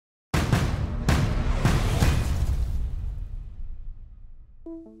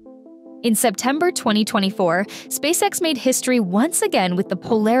In September 2024, SpaceX made history once again with the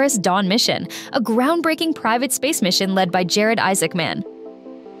Polaris Dawn mission, a groundbreaking private space mission led by Jared Isaacman.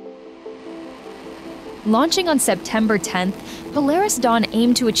 Launching on September 10th, Polaris Dawn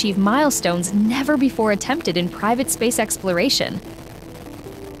aimed to achieve milestones never before attempted in private space exploration.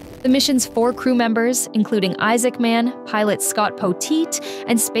 The mission's 4 crew members, including Isaacman, pilot Scott Poteet,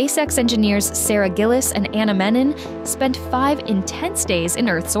 and SpaceX engineers Sarah Gillis and Anna Menon, spent 5 intense days in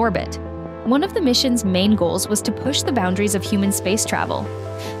Earth's orbit. One of the mission's main goals was to push the boundaries of human space travel.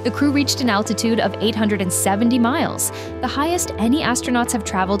 The crew reached an altitude of 870 miles, the highest any astronauts have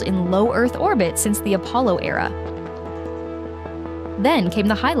traveled in low Earth orbit since the Apollo era. Then came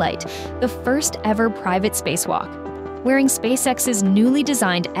the highlight, the first ever private spacewalk. Wearing SpaceX's newly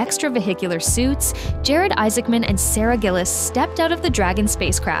designed extravehicular suits, Jared Isaacman and Sarah Gillis stepped out of the Dragon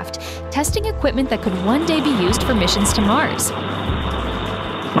spacecraft, testing equipment that could one day be used for missions to Mars.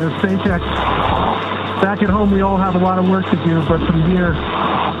 There's SpaceX. Back at home, we all have a lot of work to do, but from here,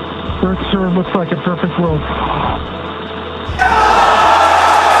 Earth sure looks like a perfect world.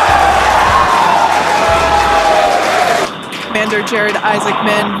 Commander Jared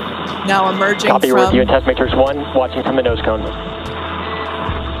Isaacman now emerging Copy, from... Copy, review and test matrix 1, watching from the nose cone.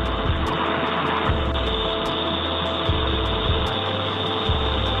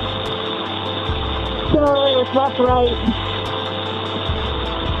 So it's left, right,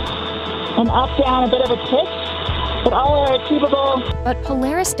 and up, down, a bit of a pitch, but all are achievable. But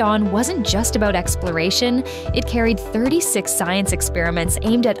Polaris Dawn wasn't just about exploration. It carried 36 science experiments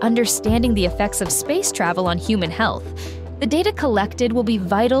aimed at understanding the effects of space travel on human health. The data collected will be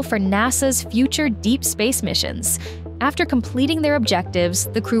vital for NASA's future deep space missions. After completing their objectives,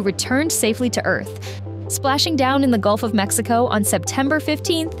 the crew returned safely to Earth, splashing down in the Gulf of Mexico on September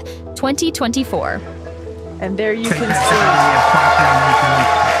 15th, 2024. And there you can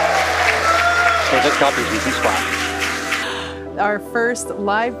see... our first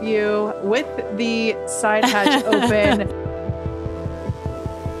live view with the side hatch open.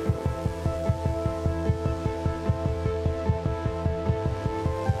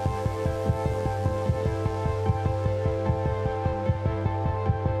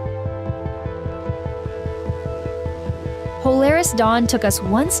 Polaris Dawn took us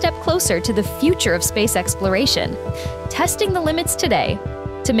one step closer to the future of space exploration, testing the limits today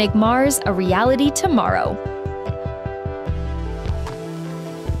to make Mars a reality tomorrow.